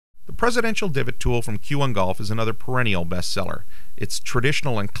The Presidential Divot Tool from Q1 Golf is another perennial bestseller. Its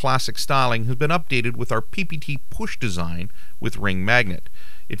traditional and classic styling has been updated with our PPT push design with ring magnet.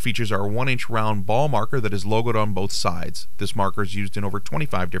 It features our 1-inch round ball marker that is logoed on both sides. This marker is used in over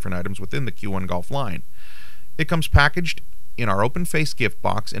 25 different items within the Q1 Golf line. It comes packaged in our open face gift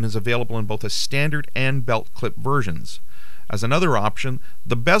box and is available in both a standard and belt clip versions. As another option,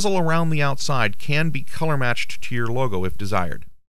 the bezel around the outside can be color matched to your logo if desired.